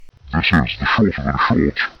The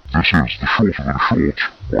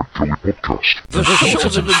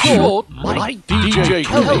Shorter Than Short Mike DJ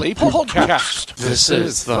Kelly Podcast. This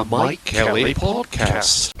is the Mike Kelly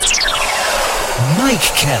Podcast. Mike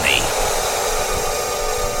Kelly.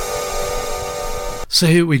 So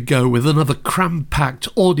here we go with another cram-packed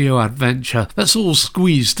audio adventure that's all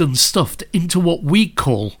squeezed and stuffed into what we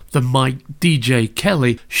call the Mike DJ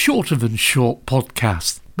Kelly Shorter Than Short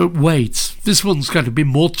Podcast. But wait, this one's going to be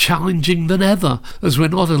more challenging than ever, as we're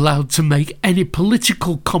not allowed to make any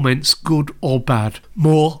political comments, good or bad.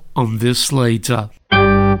 More on this later.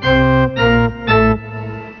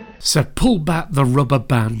 So pull back the rubber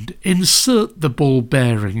band, insert the ball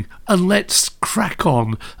bearing, and let's crack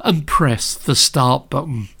on and press the start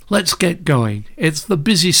button. Let's get going. It's the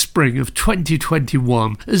busy spring of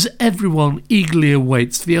 2021 as everyone eagerly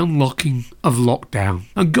awaits the unlocking of lockdown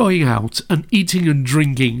and going out and eating and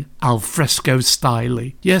drinking al fresco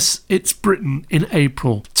style. Yes, it's Britain in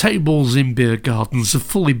April. Tables in beer gardens are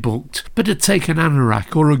fully booked. Better take an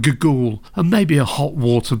anorak or a gagool and maybe a hot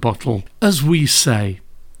water bottle. As we say,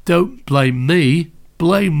 don't blame me,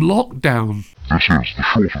 blame lockdown. This is the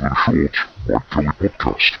Shorter Than Short Mike Kelly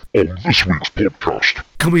Podcast. On this week's podcast.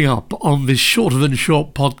 Coming up on this Shorter Than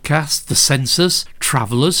Short podcast, the census,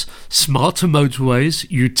 travellers, smarter motorways,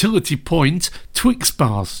 utility point, Twix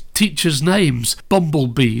bars, teachers' names,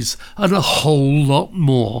 bumblebees, and a whole lot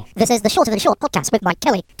more. This is the Shorter Than Short podcast with Mike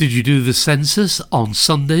Kelly. Did you do the census on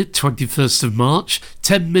Sunday, 21st of March?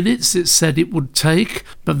 10 minutes it said it would take,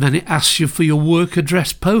 but then it asks you for your work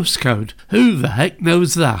address postcode. Who the heck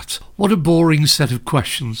knows that? What a boring set of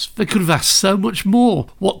questions. They could have asked so much more.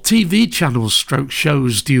 What TV channels /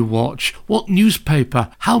 shows do you watch? What newspaper?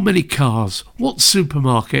 How many cars? What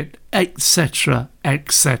supermarket? Etc.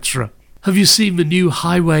 etc. Have you seen the new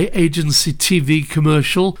Highway Agency TV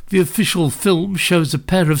commercial? The official film shows a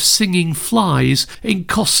pair of singing flies in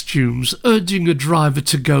costumes urging a driver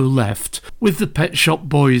to go left with the Pet Shop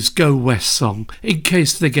Boys Go West song in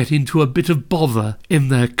case they get into a bit of bother in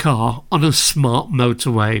their car on a smart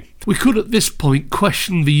motorway. We could at this point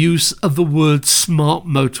question the use of the word smart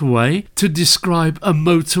motorway to describe a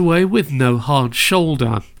motorway with no hard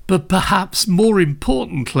shoulder. But perhaps more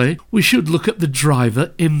importantly, we should look at the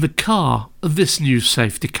driver in the car of this new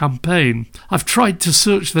safety campaign. I've tried to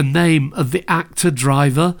search the name of the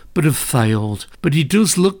actor-driver, but have failed. But he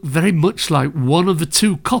does look very much like one of the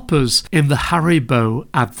two coppers in the Haribo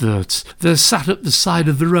adverts. They're sat at the side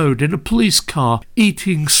of the road in a police car,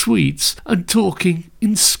 eating sweets and talking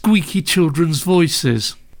in squeaky children's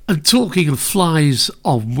voices. And talking of flies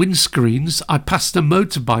on windscreens, I passed a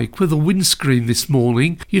motorbike with a windscreen this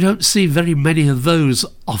morning. You don't see very many of those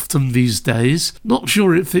often these days. Not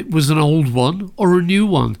sure if it was an old one or a new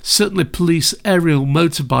one. Certainly police aerial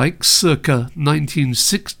motorbikes circa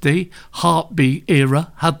 1960, heartbeat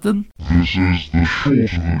era had them. This is the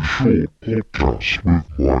Shorter Than Short podcast with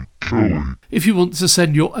Mike Kelly. If you want to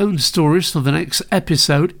send your own stories for the next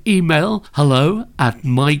episode, email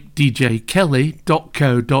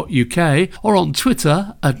hello@mikedjkelly.co.uk or on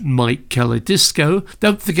Twitter @MikeKellyDisco.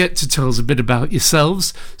 Don't forget to tell us a bit about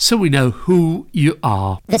yourselves so we know who you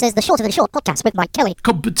are. This is the Shorter Than Short podcast with Mike Kelly.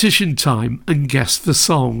 Competition time and guess the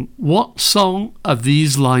song. What song are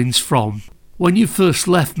these lines from? When you first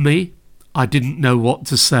left me, I didn't know what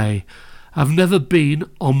to say. I've never been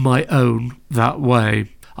on my own that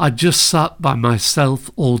way. I just sat by myself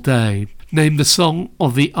all day. Name the song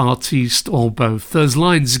or the artiste or both. Those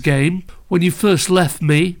lines again. When you first left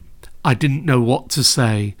me, I didn't know what to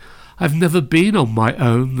say. I've never been on my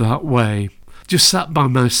own that way. Just sat by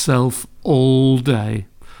myself all day.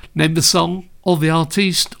 Name the song or the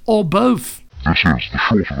artiste or both. This is the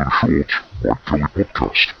Shorter Than Short Mike Kelly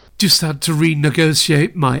Podcast. Just had to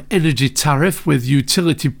renegotiate my energy tariff with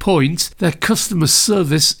Utility Point. Their customer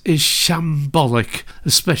service is shambolic,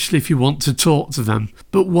 especially if you want to talk to them.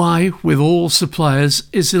 But why, with all suppliers,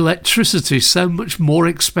 is electricity so much more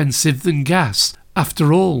expensive than gas?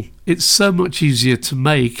 After all, it's so much easier to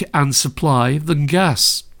make and supply than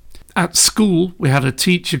gas. At school, we had a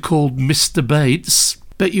teacher called Mr. Bates.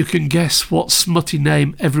 Bet you can guess what smutty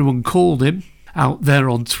name everyone called him. Out there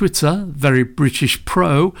on Twitter, very British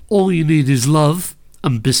pro, all you need is love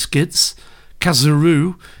and biscuits.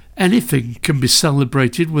 Kazaroo, anything can be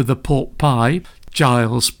celebrated with a pork pie.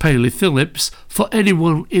 Giles Paley Phillips. For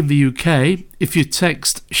anyone in the UK, if you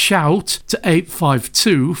text SHOUT to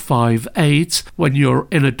 85258 when you're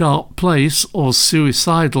in a dark place or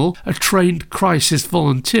suicidal, a trained crisis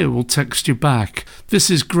volunteer will text you back. This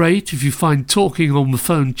is great if you find talking on the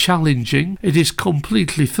phone challenging. It is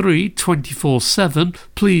completely free 24/7.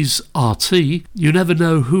 Please RT, you never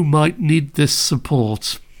know who might need this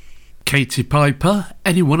support. Katie Piper?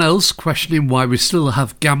 Anyone else questioning why we still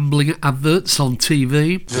have gambling adverts on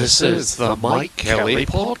TV? This is the Mike Kelly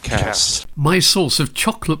Podcast. My source of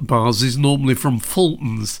chocolate bars is normally from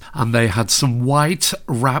Fulton's, and they had some white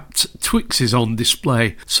wrapped Twixes on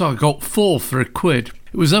display, so I got 4 for £1.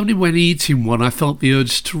 It was only when eating one I felt the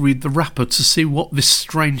urge to read the wrapper to see what this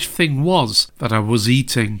strange thing was that I was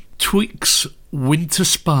eating. Twix Winter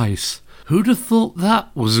Spice. Who'd have thought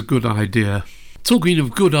that was a good idea? Talking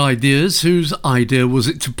of good ideas, whose idea was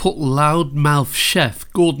it to put loudmouth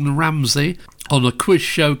chef Gordon Ramsay on a quiz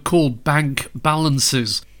show called Bank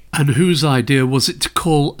Balances? And whose idea was it to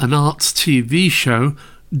call an arts TV show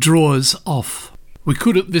Drawers Off? We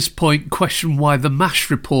could at this point question why the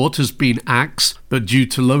MASH report has been axed, but due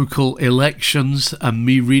to local elections and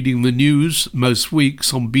me reading the news most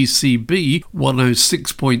weeks on BCB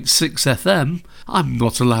 106.6 FM, I'm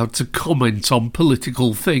not allowed to comment on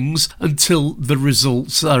political things until the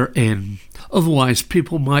results are in. Otherwise,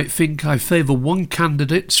 people might think I favour one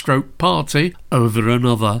candidate stroke party over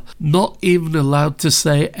another, not even allowed to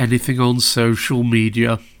say anything on social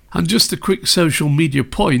media. And just a quick social media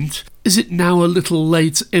point, is it now a little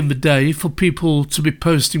late in the day for people to be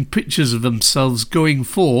posting pictures of themselves going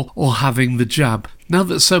for or having the jab? Now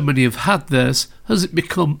that so many have had theirs, has it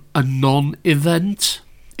become a non-event?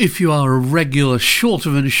 If you are a regular Shorter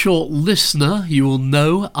Than Short listener, you will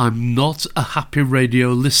know I'm not a happy radio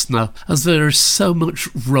listener, as there is so much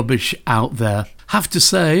rubbish out there. Have to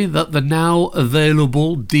say that the now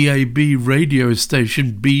available DAB radio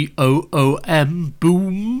station BOOM,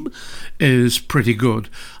 Boom, is pretty good,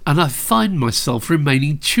 and I find myself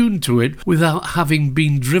remaining tuned to it without having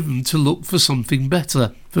been driven to look for something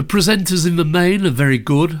better. The presenters in the main are very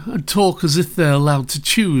good and talk as if they're allowed to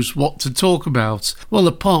choose what to talk about. Well,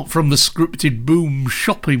 apart from the scripted Boom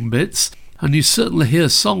shopping bits, and you certainly hear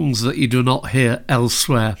songs that you do not hear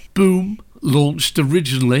elsewhere. Boom launched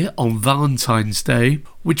originally on Valentine's Day,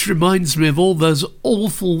 which reminds me of all those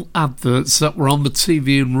awful adverts that were on the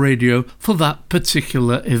TV and radio for that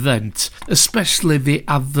particular event, especially the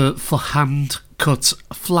advert for hand-cut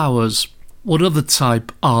flowers. What other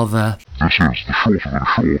type are there? This is the Shorter Than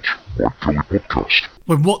Short Mike Kelly Podcast.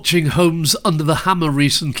 When watching Homes Under the Hammer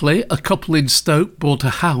recently, a couple in Stoke bought a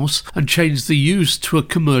house and changed the use to a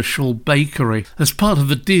commercial bakery. As part of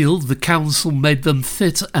the deal, the council made them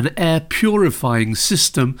fit an air purifying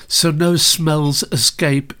system so no smells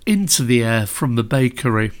escape into the air from the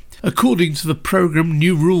bakery. According to the programme,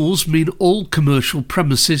 new rules mean all commercial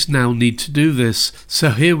premises now need to do this. So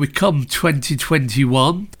here we come,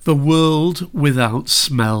 2021, the world without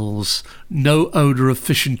smells. No odour of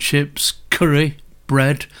fish and chips, curry,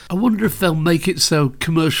 bread. I wonder if they'll make it so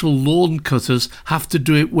commercial lawn cutters have to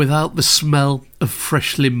do it without the smell of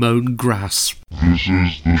freshly mown grass. This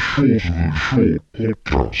is the Shorter Than Short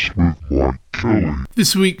Podcast with Mike Kelly.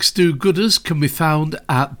 This week's do-gooders can be found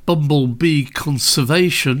at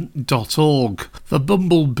bumblebeeconservation.org. The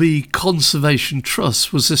Bumblebee Conservation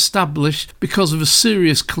Trust was established because of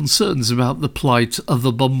serious concerns about the plight of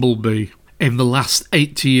the bumblebee. In the last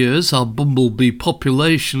 80 years, our bumblebee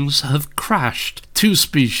populations have crashed. 2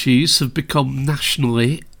 species have become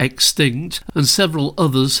nationally extinct, and several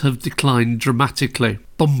others have declined dramatically.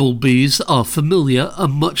 Bumblebees are familiar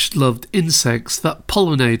and much-loved insects that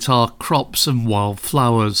pollinate our crops and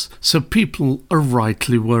wildflowers, so people are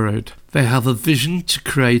rightly worried. They have a vision to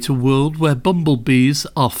create a world where bumblebees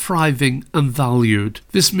are thriving and valued.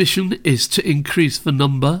 This mission is to increase the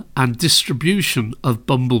number and distribution of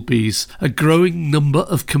bumblebees. A growing number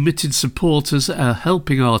of committed supporters are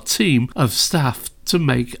helping our team of staff to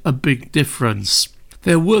make a big difference.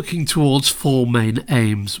 They're working towards 4 main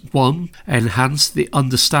aims. 1. Enhance the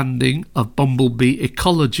understanding of bumblebee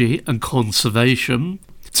ecology and conservation.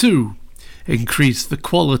 2. Increase the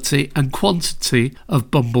quality and quantity of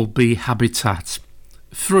bumblebee habitat.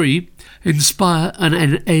 3. Inspire and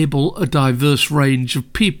enable a diverse range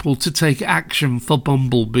of people to take action for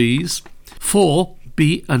bumblebees. 4.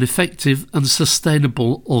 Be an effective and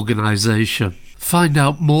sustainable organisation. Find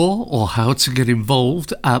out more or how to get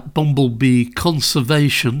involved at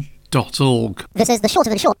bumblebeeconservation.org. This is the Shorter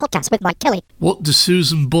Than Short Podcast with Mike Kelly. What do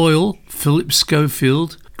Susan Boyle, Philip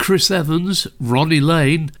Schofield, Chris Evans, Ronnie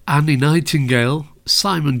Lane, Annie Nightingale,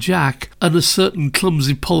 Simon Jack and a certain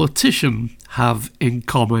clumsy politician have in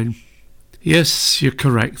common? Yes, you're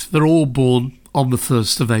correct. They're all born on the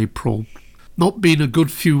 1st of April. Not been a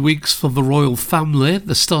good few weeks for the royal family.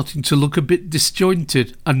 They're starting to look a bit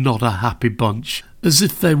disjointed and not a happy bunch, as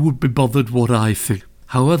if they would be bothered what I think.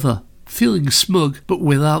 However, feeling smug but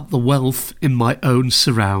without the wealth in my own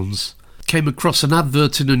surrounds. came across an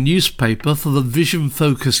advert in a newspaper for the Vision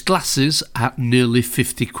Focus glasses at nearly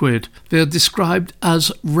 50 quid. They are described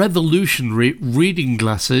as revolutionary reading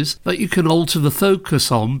glasses that you can alter the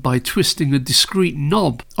focus on by twisting a discrete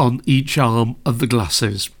knob on each arm of the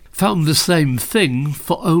glasses. Found the same thing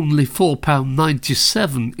for only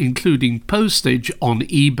 £4.97 including postage on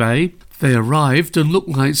eBay. They arrived and looked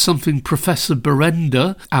like something Professor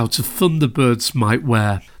Berenda out of Thunderbirds might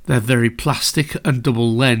wear. They're very plastic and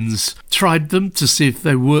double lens. Tried them to see if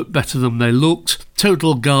they worked better than they looked.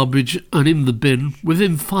 Total garbage and in the bin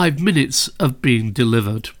within 5 minutes of being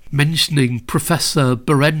delivered. Mentioning Professor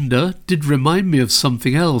Berenda did remind me of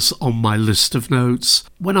something else on my list of notes.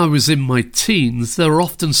 When I was in my teens, there were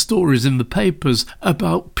often stories in the papers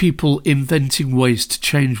about people inventing ways to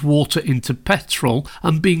change water into petrol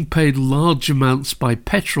and being paid large amounts by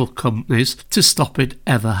petrol companies to stop it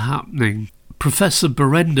ever happening. Professor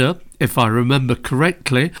Berenda, if I remember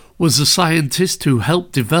correctly, was a scientist who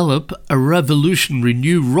helped develop a revolutionary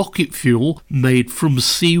new rocket fuel made from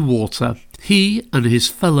seawater. He and his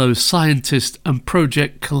fellow scientist and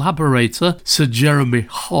project collaborator, Sir Jeremy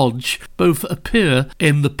Hodge, both appear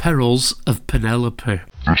in The Perils of Penelope.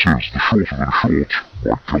 This is the Shorter Than Short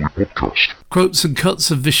Mike Kelly podcast. Quotes and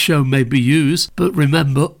cuts of this show may be used, but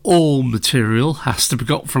remember all material has to be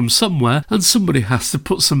got from somewhere and somebody has to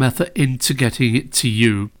put some effort into getting it to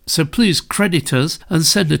you. So please credit us and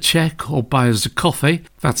send a cheque or buy us a coffee.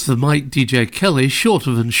 That's the Mike DJ Kelly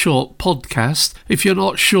Shorter Than Short podcast. If you're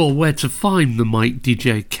not sure where to find the Mike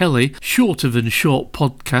DJ Kelly Shorter Than Short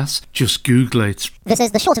podcast, just Google it. This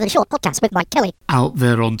is the Shorter Than Short podcast with Mike Kelly. Out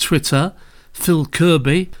there on Twitter, Phil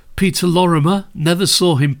Kirby, Peter Lorimer, never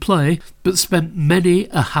saw him play, but spent many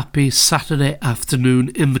a happy Saturday afternoon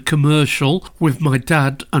in the commercial with my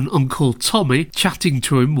dad and Uncle Tommy chatting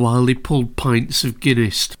to him while he pulled pints of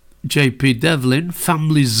Guinness. JP Devlin,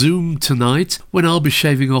 family Zoom tonight when I'll be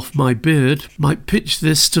shaving off my beard, might pitch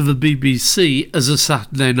this to the BBC as a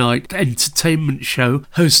Saturday night entertainment show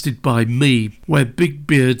hosted by me, where big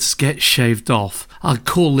beards get shaved off. I'll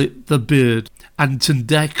call it The Beard. Anton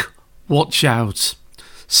Deck, watch out.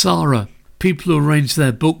 Sarah, people who arrange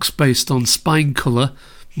their books based on spine colour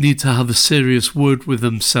need to have a serious word with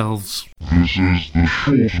themselves. This is the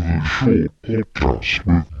Shorter Than Short podcast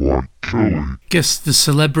with Mike Kelly. Guess the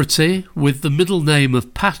celebrity with the middle name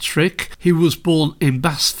of Patrick. He was born in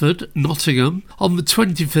Basford, Nottingham, on the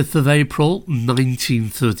 25th of April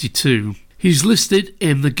 1932. He's listed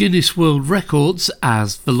in the Guinness World Records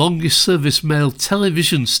as the longest service male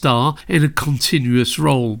television star in a continuous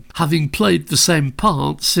role, having played the same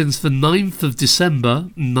part since the 9th of December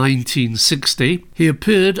 1960. He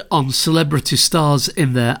appeared on Celebrity Stars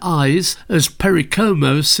in Their Eyes as Perry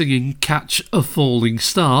Como singing Catch a Falling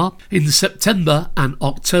Star. In September and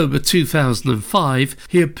October 2005,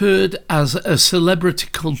 he appeared as a celebrity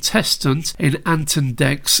contestant in Anton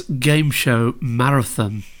Deck's game show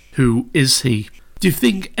Marathon. Who is he? Do you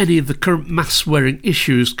think any of the current mask-wearing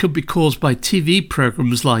issues could be caused by TV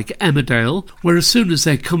programmes like Emmerdale, where as soon as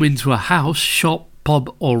they come into a house, shop,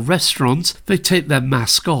 pub or restaurant, they take their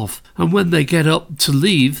mask off, and when they get up to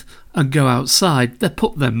leave and go outside, they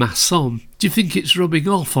put their masks on? Do you think it's rubbing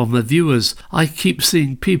off on the viewers? I keep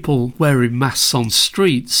seeing people wearing masks on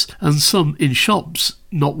streets, and some in shops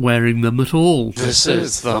not wearing them at all. This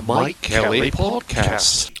is the Mike Kelly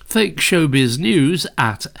podcast. Fake Showbiz News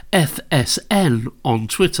at FSN on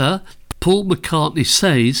Twitter. Paul McCartney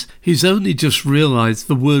says he's only just realised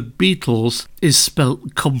the word Beatles is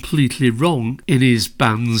spelt completely wrong in his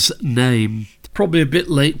band's name. Probably a bit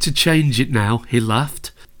late to change it now, he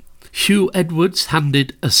laughed. Hugh Edwards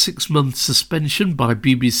handed a 6-month suspension by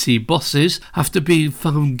BBC bosses after being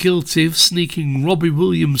found guilty of sneaking Robbie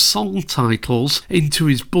Williams song titles into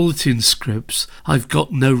his bulletin scripts. I've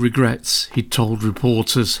got no regrets, he told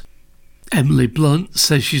reporters. Emily Blunt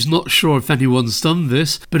says she's not sure if anyone's done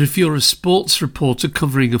this, but if you're a sports reporter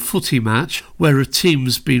covering a footy match where a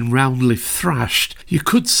team's been roundly thrashed, you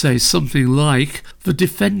could say something like, the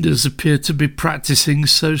defenders appear to be practising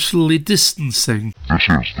socially distancing. This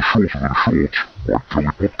is the Shorter Than Short Mike Kelly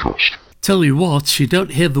podcast. Tell you what, you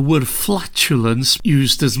don't hear the word flatulence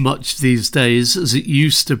used as much these days as it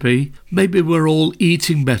used to be. Maybe we're all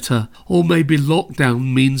eating better, or maybe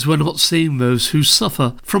lockdown means we're not seeing those who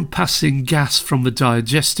suffer from passing gas from the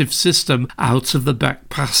digestive system out of the back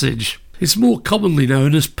passage. It's more commonly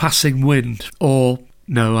known as passing wind, or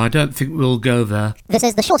no, I don't think we'll go there. This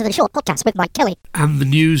is the Shorter Than Short podcast with Mike Kelly. And the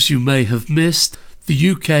news you may have missed.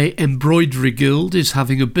 The UK Embroidery Guild is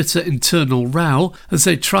having a bitter internal row as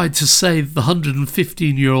they try to save the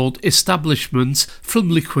 115-year-old establishment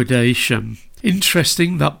from liquidation.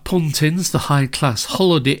 Interesting that Puntins, the high-class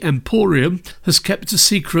holiday emporium, has kept a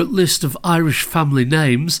secret list of Irish family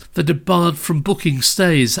names that are barred from booking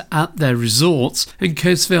stays at their resorts in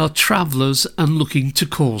case they are travellers and looking to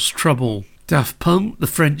cause trouble. Daft Punk, the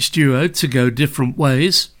French duo To Go Different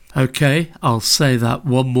Ways. OK, I'll say that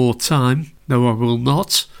one more time. No, I will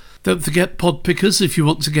not. Don't forget, Podpickers, if you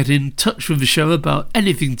want to get in touch with the show about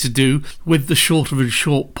anything to do with the Shorter Than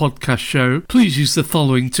Short podcast show, please use the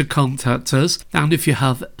following to contact us. And if you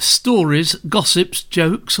have stories, gossips,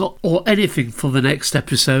 jokes, or anything for the next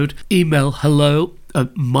episode, email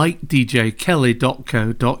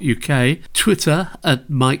hello@MikeDJKelly.co.uk, Twitter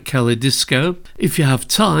 @MikeKellyDisco. If you have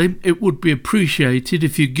time, it would be appreciated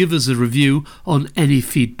if you give us a review on any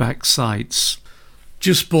feedback sites.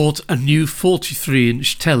 Just bought a new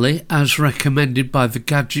 43-inch telly as recommended by The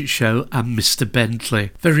Gadget Show and Mr. Bentley.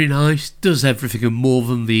 Very nice, does everything and more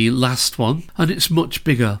than the last one, and it's much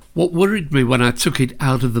bigger. What worried me when I took it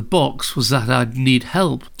out of the box was that I'd need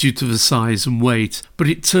help due to the size and weight, but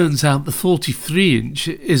it turns out the 43-inch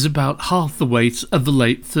is about half the weight of the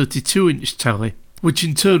late 32-inch telly. Which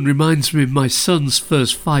in turn reminds me of my son's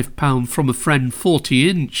first £5 from a friend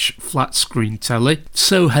 40-inch flat-screen telly,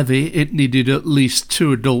 so heavy it needed at least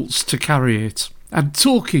 2 adults to carry it. And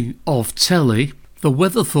talking of telly, the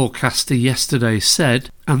weather forecaster yesterday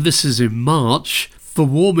said, and this is in March, the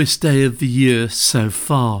warmest day of the year so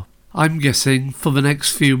far. I'm guessing for the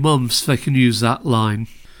next few months they can use that line.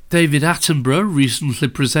 David Attenborough recently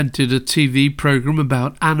presented a TV programme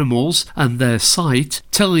about animals and their sight,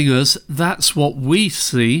 telling us that's what we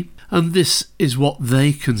see and this is what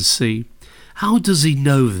they can see. How does he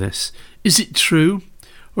know this? Is it true,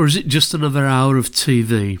 or is it just another hour of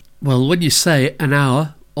TV? Well, when you say an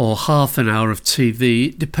hour or half an hour of TV,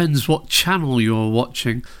 it depends what channel you're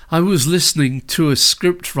watching. I was listening to a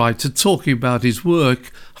scriptwriter talking about his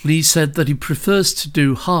work, and he said that he prefers to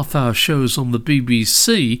do half-hour shows on the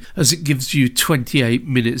BBC as it gives you 28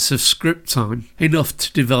 minutes of script time, enough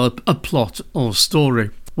to develop a plot or story.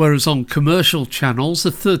 Whereas on commercial channels, a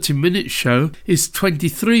 30-minute show is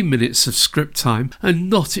 23 minutes of script time and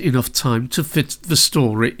not enough time to fit the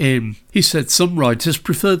story in. He said some writers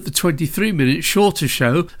preferred the 23-minute shorter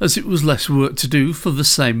show as it was less work to do for the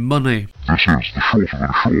same money. This is the Shorter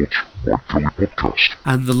Than Short Mike Kelly podcast.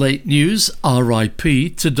 And the late news,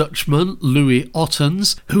 R.I.P. to Dutchman Louis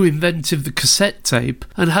Ottens, who invented the cassette tape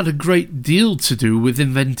and had a great deal to do with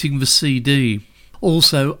inventing the CD.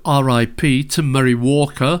 Also R.I.P. to Murray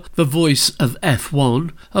Walker, the voice of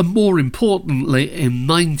F1, and more importantly in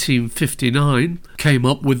 1959 came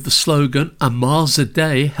up with the slogan "A Mars a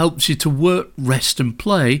day helps you to work, rest and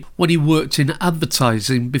play" when he worked in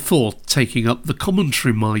advertising before taking up the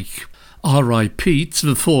commentary mic. R.I.P. to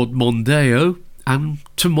the Ford Mondeo and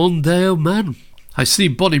to Mondeo Man. I see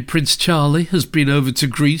Bonnie Prince Charlie has been over to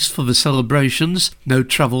Greece for the celebrations. No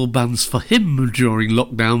travel bans for him during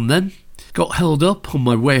lockdown then. Got held up on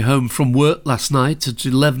my way home from work last night at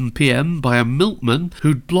 11 p.m. by a milkman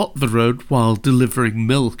who'd blocked the road while delivering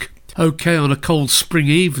milk. OK on a cold spring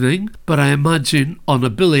evening, but I imagine on a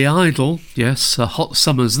Billy Idol, yes, a hot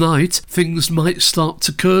summer's night, things might start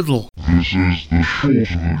to curdle. This is the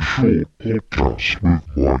Shorter Than Short podcast with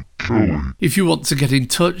Mike Kelly. If you want to get in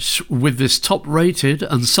touch with this top-rated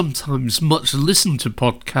and sometimes much listened to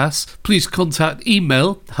podcast, please contact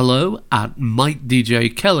email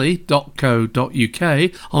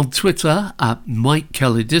hello@MikeDJKelly.co.uk, on Twitter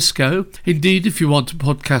 @MikeKellyDisco. Indeed, if you want a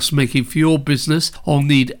podcast making for your business or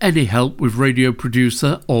need any help with radio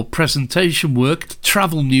producer or presentation work,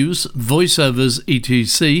 travel news, voiceovers,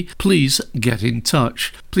 etc., please get in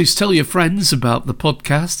touch. Please tell your friends about the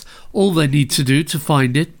podcast. All they need to do to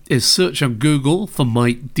find it is search on Google for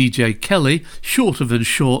Mike DJ Kelly, Shorter Than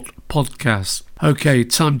Short podcast. OK,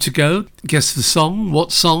 time to go. Guess the song.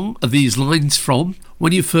 What song are these lines from?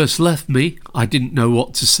 When you first left me, I didn't know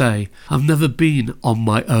what to say. I've never been on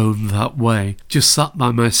my own that way. Just sat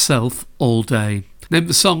by myself all day. Name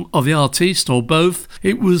the song of the artist or both.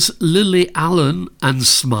 It was Lily Allen and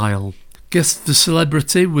Smile. Guess the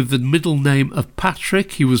celebrity with the middle name of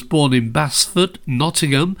Patrick. He was born in Basford,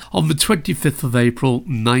 Nottingham, on the 25th of April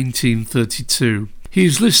 1932. He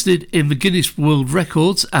is listed in the Guinness World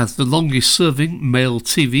Records as the longest-serving male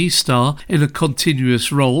TV star in a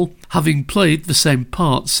continuous role, having played the same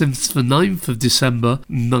part since the 9th of December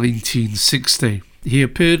 1960. He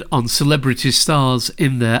appeared on Celebrity Stars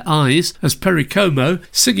in Their Eyes as Perry Como,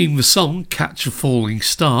 singing the song Catch a Falling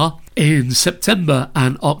Star. In September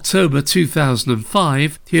and October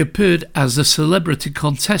 2005, he appeared as a celebrity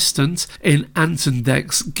contestant in Ant and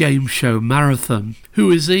Dec's game show Marathon.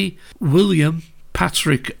 Who is he? William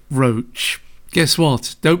Patrick Roach. Guess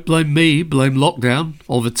what? Don't blame me, blame lockdown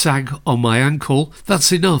or the tag on my ankle.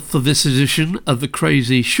 That's enough for this edition of the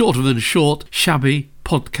crazy, shorter than short, shabby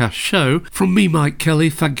podcast show. From me, Mike Kelly,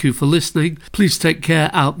 thank you for listening. Please take care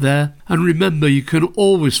out there. And remember, you can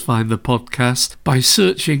always find the podcast by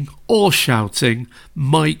searching or shouting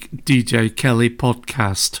Mike DJ Kelly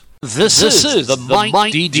Podcast. This is the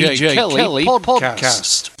Mike DJ Kelly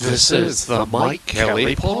podcast. This is the Mike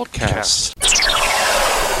Kelly podcast.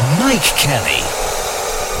 Mike Kelly.